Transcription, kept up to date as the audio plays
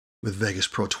With Vegas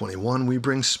Pro 21, we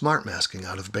bring Smart Masking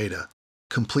out of beta,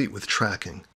 complete with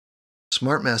tracking.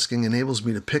 Smart Masking enables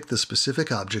me to pick the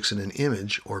specific objects in an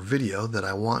image or video that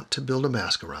I want to build a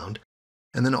mask around,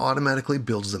 and then automatically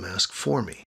builds the mask for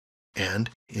me. And,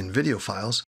 in video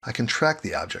files, I can track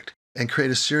the object and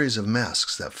create a series of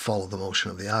masks that follow the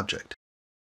motion of the object.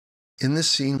 In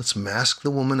this scene, let's mask the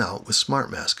woman out with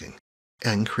Smart Masking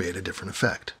and create a different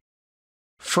effect.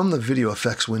 From the Video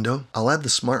Effects window, I'll add the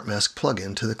Smart Mask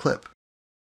plugin to the clip.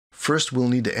 First, we'll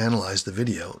need to analyze the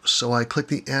video, so I click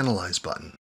the Analyze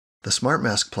button. The Smart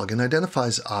Mask plugin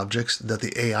identifies objects that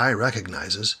the AI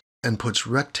recognizes and puts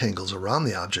rectangles around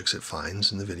the objects it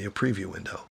finds in the video preview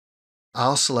window.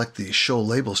 I'll select the Show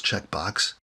Labels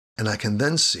checkbox, and I can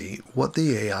then see what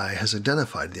the AI has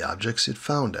identified the objects it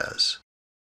found as.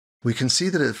 We can see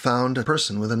that it found a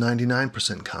person with a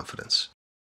 99% confidence.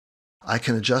 I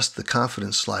can adjust the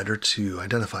confidence slider to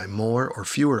identify more or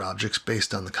fewer objects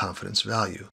based on the confidence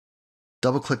value.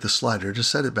 Double-click the slider to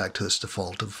set it back to its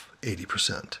default of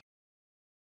 80%.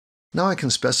 Now I can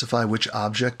specify which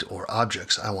object or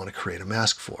objects I want to create a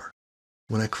mask for.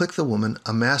 When I click the woman,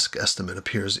 a mask estimate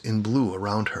appears in blue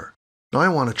around her. Now I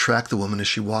want to track the woman as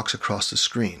she walks across the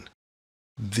screen.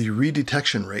 The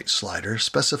Redetection Rate slider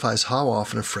specifies how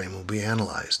often a frame will be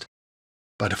analyzed.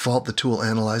 By default, the tool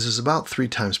analyzes about 3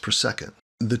 times per second.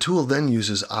 The tool then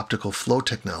uses optical flow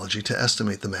technology to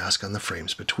estimate the mask on the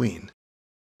frames between.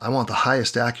 I want the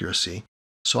highest accuracy,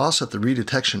 so I'll set the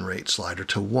Redetection Rate slider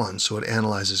to 1 so it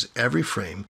analyzes every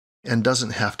frame and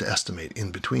doesn't have to estimate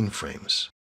in between frames.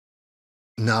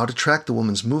 Now to track the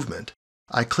woman's movement,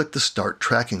 I click the Start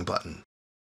Tracking button.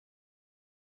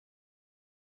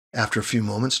 After a few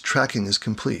moments, tracking is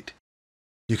complete.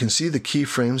 You can see the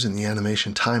keyframes in the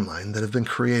animation timeline that have been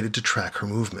created to track her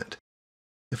movement.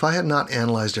 If I had not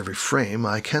analyzed every frame,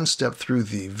 I can step through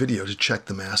the video to check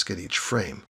the mask at each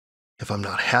frame. If I'm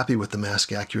not happy with the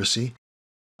mask accuracy,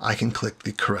 I can click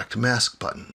the Correct Mask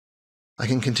button. I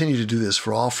can continue to do this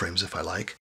for all frames if I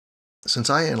like. Since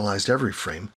I analyzed every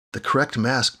frame, the Correct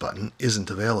Mask button isn't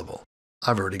available.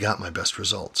 I've already got my best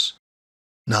results.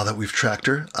 Now that we've tracked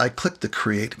her, I click the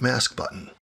Create Mask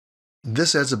button.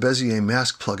 This adds a Bezier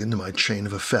mask plugin to my chain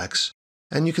of effects,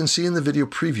 and you can see in the video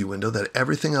preview window that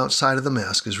everything outside of the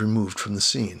mask is removed from the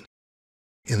scene.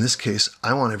 In this case,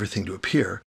 I want everything to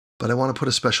appear, but I want to put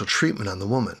a special treatment on the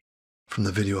woman. From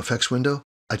the video effects window,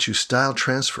 I choose Style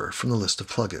Transfer from the list of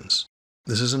plugins.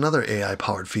 This is another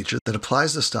AI-powered feature that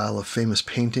applies the style of famous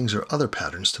paintings or other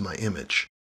patterns to my image.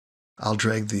 I'll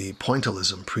drag the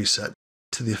Pointillism preset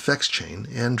to the effects chain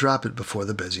and drop it before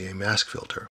the Bezier mask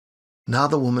filter. Now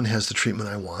the woman has the treatment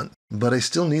I want, but I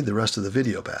still need the rest of the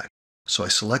video back, so I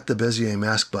select the Bezier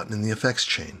mask button in the effects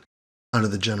chain. Under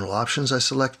the general options, I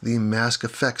select the Mask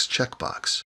Effects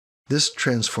checkbox. This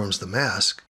transforms the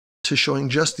mask to showing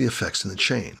just the effects in the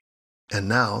chain. And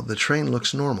now the train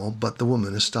looks normal, but the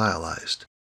woman is stylized.